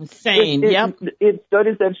insane. Insane. It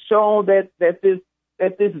studies have shown that this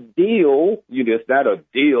deal, it's not a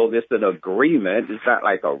deal, it's an agreement. It's not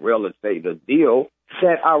like a real estate deal.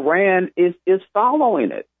 That Iran is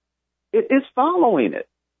following it. It is following it.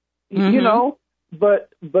 But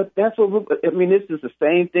that's what this is the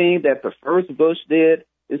same thing that the first Bush did.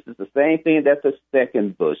 This is the same thing that the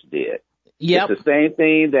second Bush did. Yep. It's the same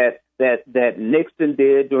thing that Nixon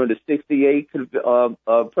did during the 68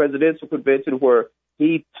 presidential convention, where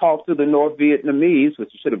he talked to the North Vietnamese,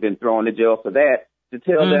 which should have been thrown in jail for that, to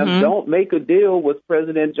tell them don't make a deal with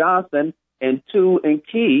President Johnson and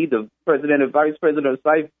Key, the president and vice president of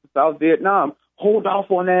South Vietnam. Hold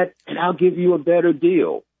off on that, and I'll give you a better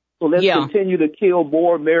deal. So let's continue to kill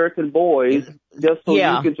more American boys just so you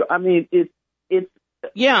can. I mean, it's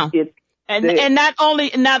and not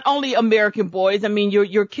only American boys. I mean,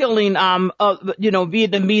 you're killing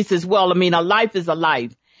Vietnamese as well. I mean, a life is a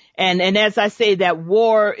life, and as I say, that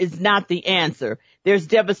war is not the answer. There's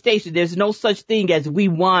devastation. There's no such thing as we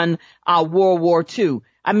won World War II.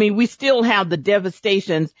 I mean, we still have the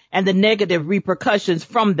devastations and the negative repercussions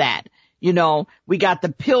from that. We got the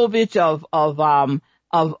pillage of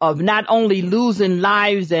not only losing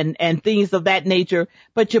lives and things of that nature,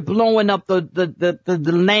 but you're blowing up the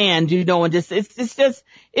land, and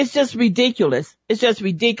it's just ridiculous. It's just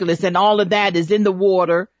ridiculous. And all of that is in the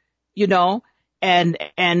water, and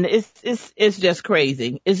it's just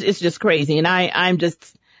crazy. It's just crazy. And I'm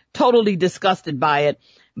just totally disgusted by it.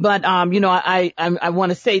 But, I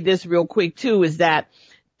want to say this real quick too, is that,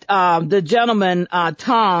 the gentleman,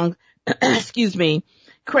 Tong, excuse me,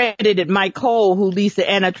 credited Mike Cole, who leads the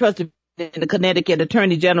antitrust in the Connecticut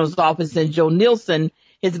Attorney General's office, and Joe Nielsen,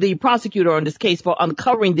 his lead prosecutor on this case, for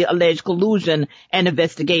uncovering the alleged collusion and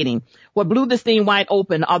investigating. What blew this thing wide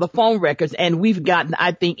open are the phone records, and we've gotten,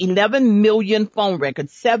 I think, 11 million phone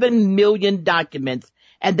records, 7 million documents,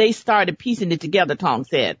 and they started piecing it together, Tong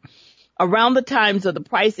said. Around the times of the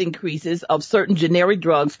price increases of certain generic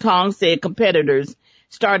drugs, Tong said competitors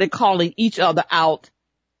started calling each other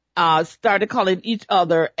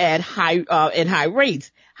at high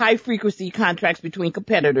rates, high frequency contracts between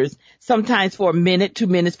competitors, sometimes for a minute, 2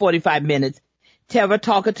 minutes, 45 minutes. Teva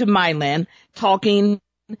talking to Mylan, talking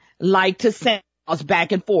like to sales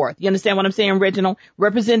back and forth. You understand what I'm saying, Reginald?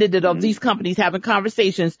 Representative of these companies having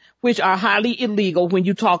conversations which are highly illegal when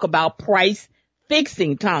you talk about price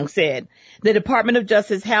fixing, Tong said. The Department of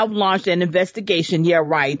Justice have launched an investigation,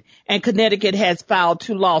 and Connecticut has filed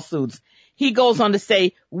 2 lawsuits. He goes on to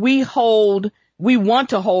say, we want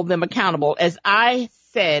to hold them accountable. As I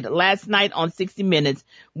said last night on 60 Minutes,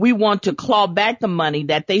 we want to claw back the money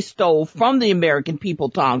that they stole from the American people,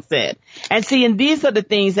 Tong said. And see, and these are the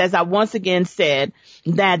things, as I once again said,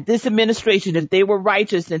 that this administration, if they were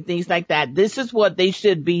righteous and things like that, this is what they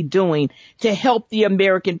should be doing to help the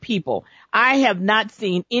American people. I have not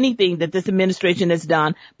seen anything that this administration has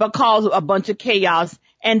done but cause a bunch of chaos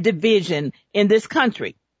and division in this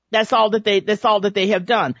country. That's all that they have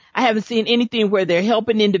done. I haven't seen anything where they're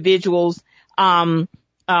helping individuals, with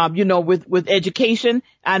education.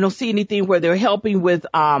 I don't see anything where they're helping with,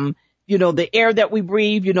 the air that we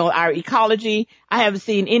breathe, our ecology. I haven't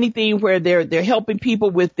seen anything where they're helping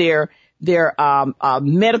people with their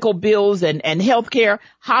medical bills and healthcare.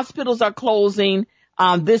 Hospitals are closing.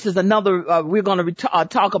 This is another, we're going to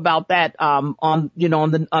talk about that, on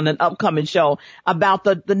an upcoming show about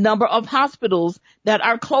the number of hospitals that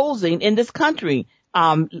are closing in this country.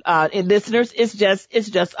 And listeners, it's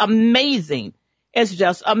just amazing. It's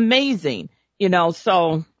just amazing,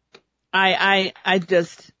 so the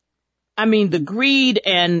greed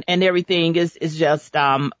and everything is just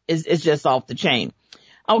off the chain.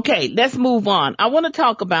 Okay, let's move on. I want to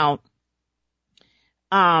talk about,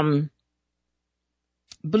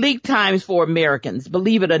 bleak times for Americans,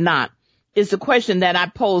 believe it or not, is a question that I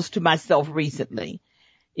posed to myself recently.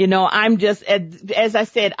 I'm just, as I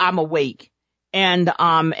said, I'm awake. And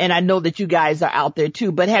I know that you guys are out there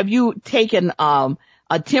too, but have you taken, a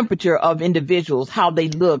a temperature of individuals, how they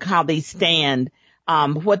look, how they stand,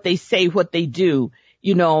 what they say, what they do,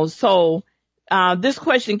 so this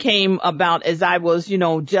question came about as I was,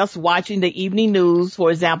 just watching the evening news,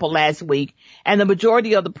 for example, last week, and the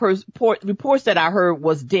majority of the reports that I heard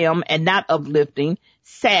was dim and not uplifting,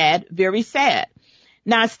 sad, very sad.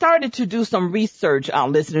 Now, I started to do some research,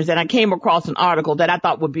 listeners, and I came across an article that I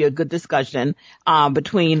thought would be a good discussion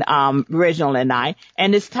between Reginald and I,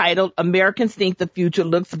 and it's titled, Americans Think the Future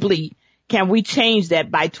Looks Bleak. Can we change that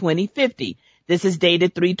by 2050? This is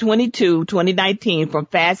dated 3/22/2019 from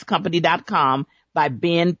fastcompany.com by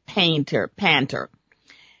Ben Panter.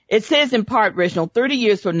 It says in part, Reginald, 30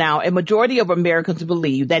 years from now, a majority of Americans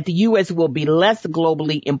believe that the U.S. will be less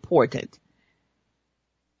globally important.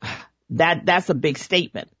 That's a big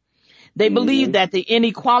statement. They believe that the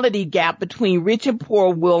inequality gap between rich and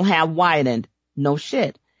poor will have widened. No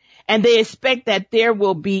shit. And they expect that there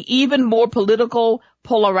will be even more political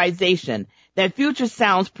polarization. That future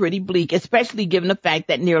sounds pretty bleak, especially given the fact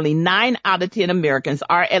that nearly 9 out of 10 Americans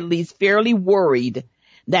are at least fairly worried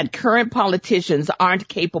that current politicians aren't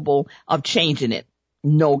capable of changing it.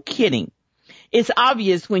 No kidding. It's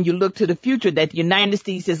obvious when you look to the future that the United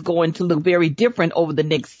States is going to look very different over the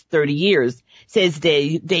next 30 years, says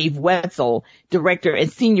Dave Wetzel, director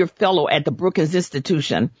and senior fellow at the Brookings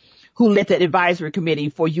Institution, who led the advisory committee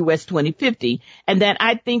for US 2050, and that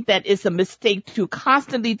I think that it's a mistake to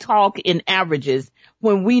constantly talk in averages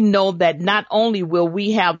when we know that not only will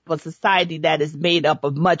we have a society that is made up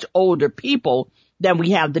of much older people than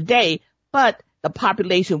we have today, but the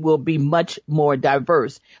population will be much more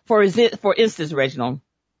diverse. For instance, Reginald,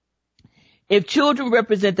 if children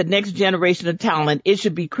represent the next generation of talent, it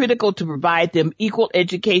should be critical to provide them equal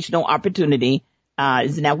educational opportunity.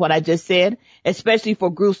 Isn't that what I just said? Especially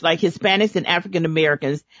for groups like Hispanics and African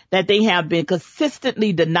Americans, that they have been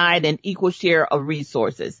consistently denied an equal share of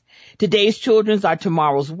resources. Today's children are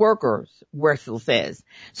tomorrow's workers, Wetzel says.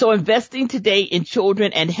 So investing today in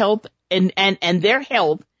children and health and their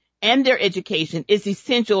health and their education is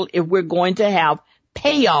essential if we're going to have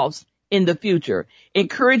payoffs in the future.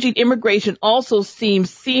 Encouraging immigration also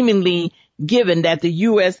seems seemingly given that the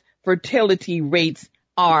U.S. fertility rates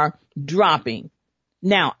are dropping.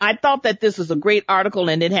 Now, I thought that this was a great article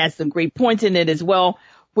and it has some great points in it as well,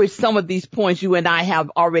 which some of these points you and I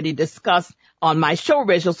have already discussed on my show,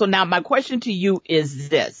 Rachel. So now my question to you is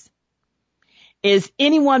this. Is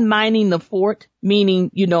anyone mining the fort,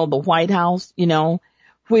 meaning, the White House,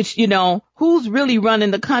 which, who's really running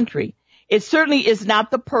the country? It certainly is not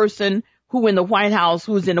the person who's in the White House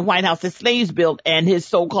that slaves built and his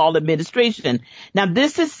so-called administration. Now,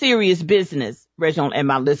 this is serious business, Reginald and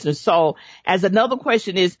my listeners. So as another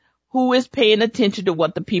question is, who is paying attention to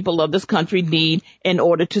what the people of this country need in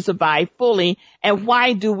order to survive fully? And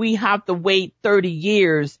why do we have to wait 30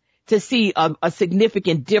 years to see a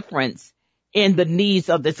significant difference in the needs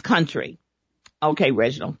of this country? Okay,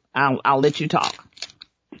 Reginald, I'll let you talk.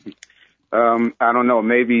 I don't know.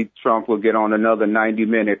 Maybe Trump will get on another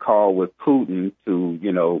 90-minute call with Putin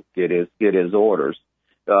to, get his orders.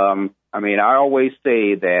 I always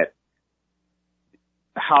say that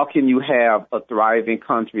how can you have a thriving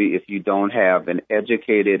country if you don't have an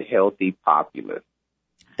educated, healthy populace?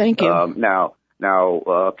 Thank you. Now,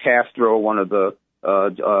 Castro, one of the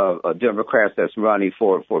Democrats that's running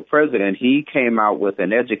for president, he came out with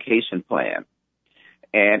an education plan.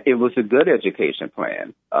 And it was a good education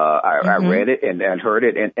plan. I read it and heard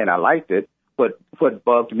it and I liked it. But what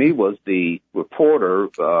bugged me was the reporter,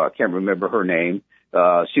 I can't remember her name.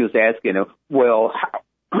 She was asking him,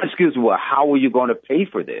 how are you going to pay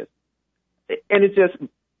for this? And it just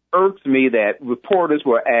irks me that reporters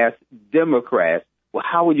were asked Democrats, well,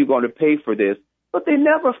 how are you going to pay for this? But they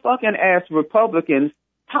never fucking asked Republicans,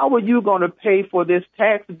 how are you going to pay for this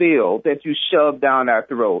tax bill that you shoved down our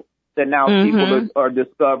throat? That now people are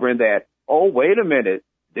discovering that, oh, wait a minute,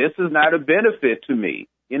 this is not a benefit to me.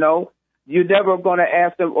 You're never going to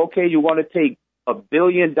ask them, okay, you want to take $1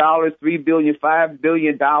 billion, $3 billion, $5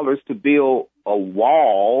 billion to build a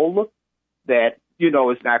wall that,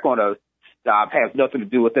 it's not going to stop, has nothing to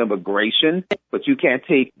do with immigration, but you can't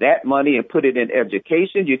take that money and put it in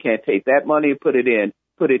education. You can't take that money and put it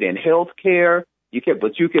in health care.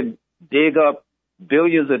 But you can dig up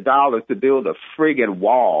billions of dollars to build a friggin'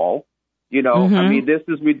 wall. This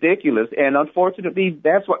is ridiculous. And unfortunately,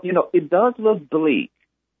 that's what, it does look bleak.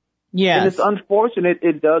 Yes. And it's unfortunate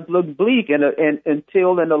it does look bleak. And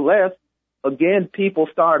until and unless, again, people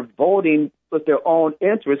start voting with their own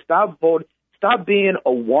interests, stop being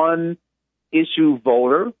a one-issue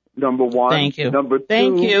voter, number one. Thank you. Number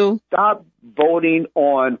two, stop voting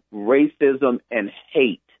on racism and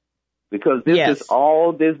hate. because this is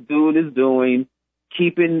all this dude is doing,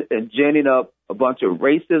 keeping and ginning up a bunch of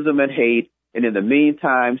racism and hate, and in the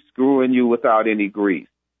meantime, screwing you without any grease.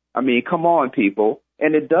 I mean, come on, people.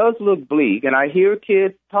 And it does look bleak. And I hear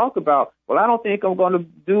kids talk about, well, I don't think I'm going to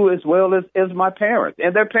do as well as my parents.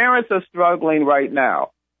 And their parents are struggling right now.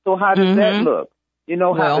 So how does that look? You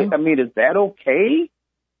know, I mean, is that okay?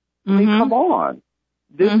 I mean, come on.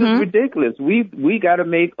 This is ridiculous. We got to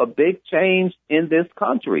make a big change in this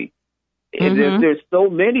country. And there's so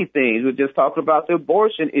many things. We're just talking about the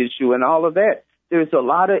abortion issue and all of that. There's a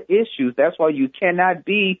lot of issues. That's why you cannot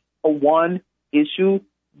be a one-issue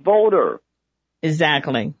voter.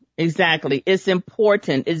 Exactly. It's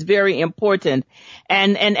important. It's very important.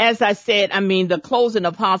 And as I said, I mean, the closing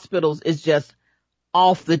of hospitals is just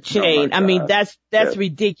off the chain. I mean, that's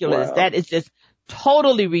ridiculous. Wow. That is just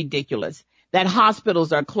totally ridiculous that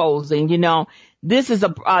hospitals are closing. You know, this is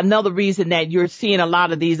another reason that you're seeing a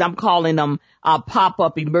lot of these, I'm calling them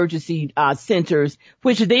pop-up emergency centers,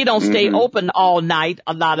 which they don't stay open all night.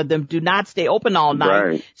 A lot of them do not stay open all night.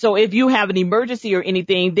 Right. So if you have an emergency or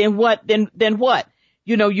anything, then what? Then what?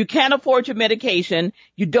 You know, you can't afford your medication.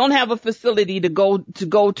 You don't have a facility to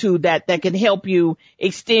go to that can help you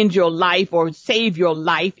extend your life or save your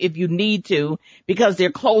life if you need to, because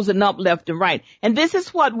they're closing up left and right. And this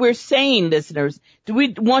is what we're saying, listeners.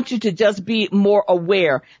 We want you to just be more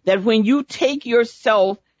aware that when you take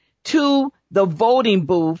yourself to the voting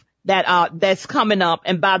booth that's coming up,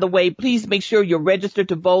 and by the way, please make sure you're registered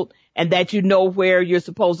to vote and that you know where you're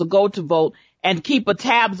supposed to go to vote. And keep a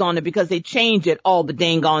tabs on it because they change it all the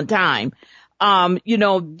dang on time. You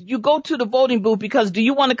know, you go to the voting booth because do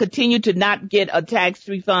you want to continue to not get a tax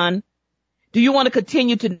refund? Do you want to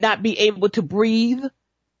continue to not be able to breathe?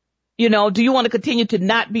 You know, do you want to continue to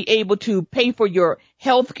not be able to pay for your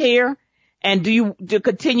health care? And do you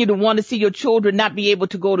continue to want to see your children not be able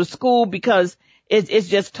to go to school because it's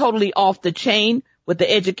just totally off the chain with the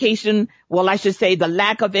education, well, I should say the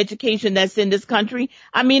lack of education that's in this country?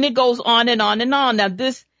 I mean, it goes on and on and on. Now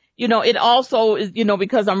this, you know, it also is, you know,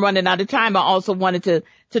 because I'm running out of time, I also wanted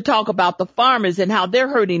to talk about the farmers and how they're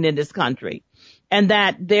hurting in this country. And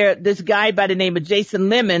that this guy by the name of Jason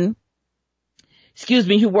Lemon,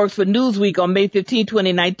 who works for Newsweek on May 15,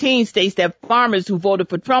 2019, states that farmers who voted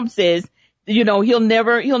for Trump says, you know, he'll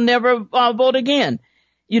never vote again.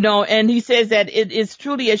 You know, and he says that it is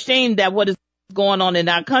truly a shame that what is going on in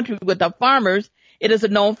our country with our farmers. It is a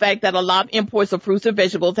known fact that a lot of imports of fruits and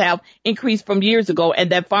vegetables have increased from years ago, and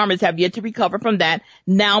that farmers have yet to recover from that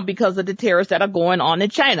now because of the tariffs that are going on in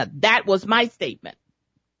China. That was my statement.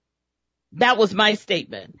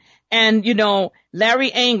 And, you know,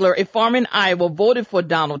 Larry Angler, a farmer in Iowa, voted for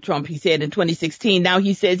Donald Trump, he said, in 2016. Now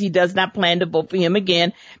he says he does not plan to vote for him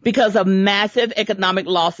again because of massive economic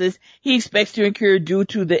losses he expects to incur due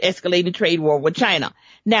to the escalating trade war with China.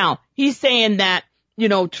 Now, he's saying that, you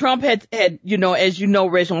know, Trump had, you know, as you know,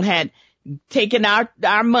 Reginald, had taken our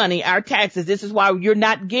money, our taxes. This is why you're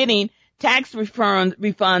not getting tax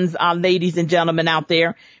refunds, ladies and gentlemen out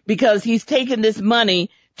there, because he's taken this money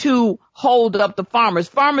to hold up the farmers.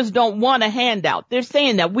 Farmers don't want a handout. They're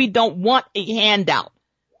saying that we don't want a handout.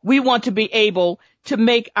 We want to be able to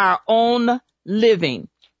make our own living.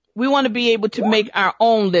 We want to be able to make our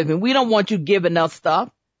own living. We don't want you giving us stuff,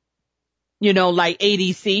 you know, like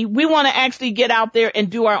ADC. We want to actually get out there and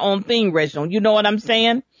do our own thing, Reginald. You know what I'm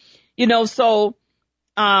saying? You know, so,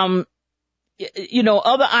 you know,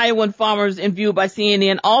 other Iowan farmers interviewed by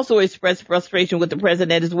CNN also expressed frustration with the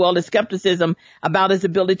president as well as skepticism about his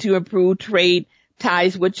ability to improve trade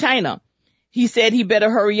ties with China. He said he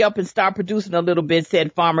better hurry up and start producing a little bit,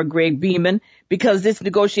 said farmer Greg Beeman, because this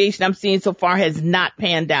negotiation I'm seeing so far has not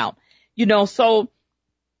panned out. You know, so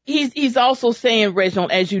he's also saying,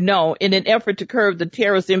 Reginald, as you know, in an effort to curb the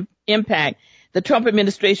terrorist impact, the Trump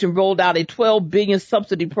administration rolled out a $12 billion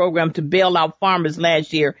subsidy program to bail out farmers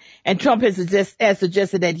last year, and Trump has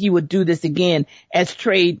suggested that he would do this again as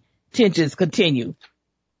trade tensions continue.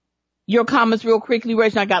 Your comments real quickly,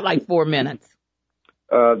 Reginald. I got like 4 minutes.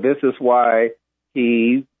 This is why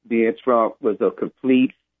he, being Trump, was a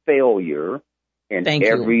complete failure in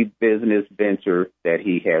every business venture that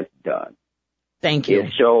he has done. Thank you.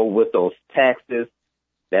 It showed with those taxes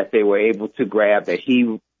that they were able to grab that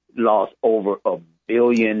he lost over $1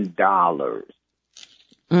 billion. So,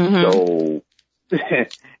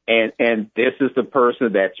 and this is the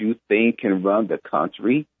person that you think can run the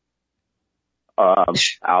country. I'll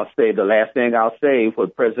say the last thing I'll say,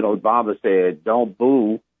 what President Obama said: don't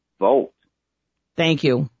boo, vote. Thank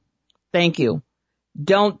you.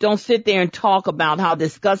 Don't sit there and talk about how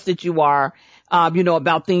disgusted you are, you know,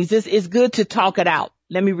 about things. It's good to talk it out.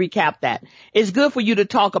 Let me recap that. It's good for you to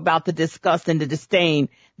talk about the disgust and the disdain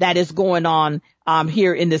that is going on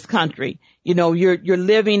here in this country. You know, you're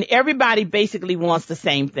living, everybody basically wants the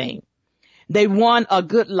same thing. They want a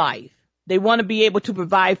good life. They want to be able to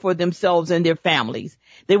provide for themselves and their families.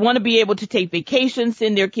 They want to be able to take vacations,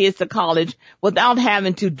 send their kids to college without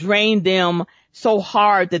having to drain them so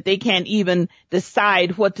hard that they can't even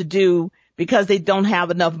decide what to do because they don't have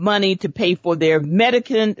enough money to pay for their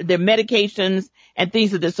medications and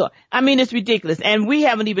things of this sort. I mean, it's ridiculous. And we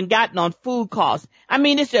haven't even gotten on food costs. I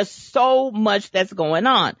mean, it's just so much that's going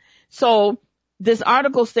on. So this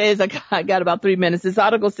article says, I got about 3 minutes. This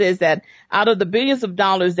article says that out of the billions of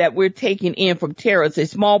dollars that we're taking in from tariffs, a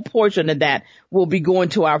small portion of that will be going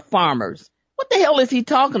to our farmers. What the hell is he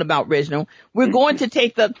talking about, Reginald? We're going to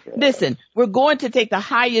take we're going to take the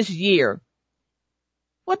highest year.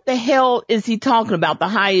 What the hell is he talking about, the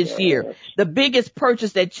highest year? The biggest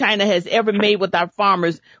purchase that China has ever made with our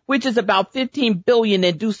farmers, which is about $15 billion,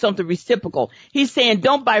 and do something reciprocal. He's saying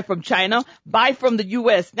don't buy from China, buy from the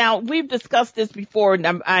U.S. Now, we've discussed this before,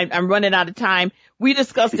 and I'm running out of time. We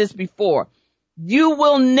discussed this before. You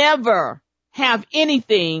will never have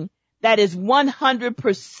anything that is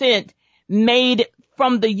 100% made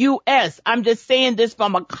from the U.S. I'm just saying this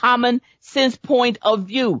from a common sense point of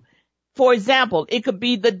view. For example, it could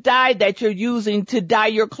be the dye that you're using to dye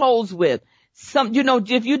your clothes with.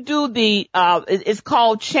 If you do it's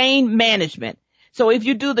called chain management. So if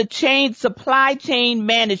you do the supply chain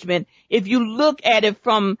management, if you look at it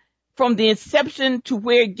from the inception to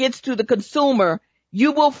where it gets to the consumer,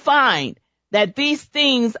 you will find that these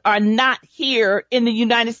things are not here in the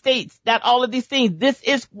United States, not all of these things. This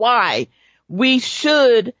is why we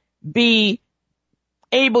should be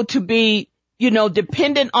able to be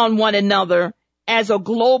dependent on one another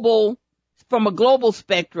from a global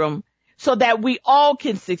spectrum so that we all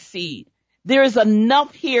can succeed. There is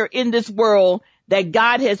enough here in this world that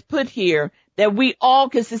God has put here that we all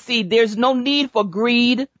can succeed. There's no need for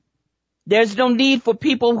greed. There's no need for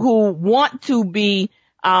people who want to be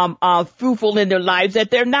fruitful in their lives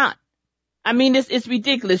that they're not. I mean, it's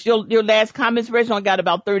ridiculous. Your last comments, Reginald, I got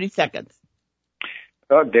about 30 seconds.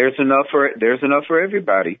 There's enough for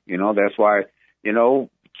everybody. That's why,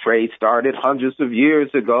 trade started hundreds of years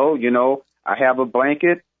ago. I have a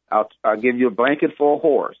blanket. I'll give you a blanket for a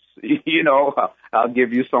horse. I'll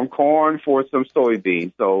give you some corn for some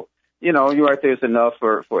soybeans. So, you're right. There's enough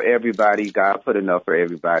for everybody. God put enough for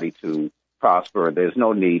everybody to prosper. There's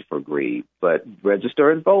no need for greed, but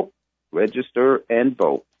register and vote. Register and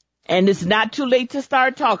vote. And it's not too late to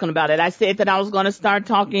start talking about it. I said that I was going to start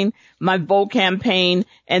talking my vote campaign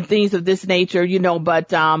and things of this nature, but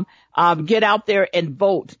get out there and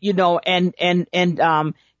vote,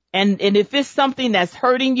 and if it's something that's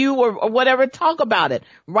hurting you or whatever, talk about it.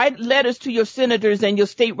 Write letters to your senators and your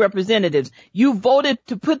state representatives. You voted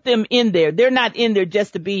to put them in there. They're not in there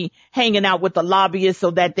just to be hanging out with the lobbyists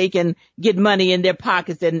so that they can get money in their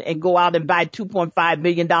pockets and go out and buy $2.5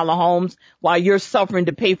 million homes while you're suffering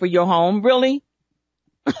to pay for your home. Really?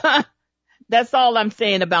 That's all I'm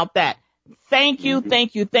saying about that. Thank you,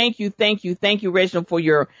 Reginald, for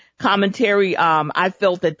your commentary. I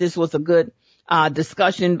felt that this was a good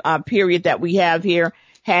discussion period that we had here.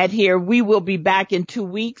 We will be back in 2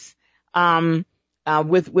 weeks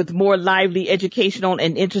with more lively, educational,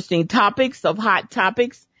 and interesting topics of hot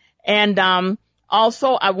topics. And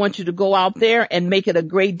also, I want you to go out there and make it a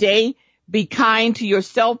great day. Be kind to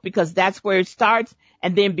yourself because that's where it starts,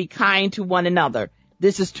 and then be kind to one another.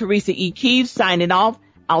 This is Teresa E. Keeves signing off.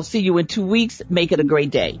 I'll see you in 2 weeks. Make it a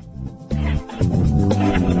great day.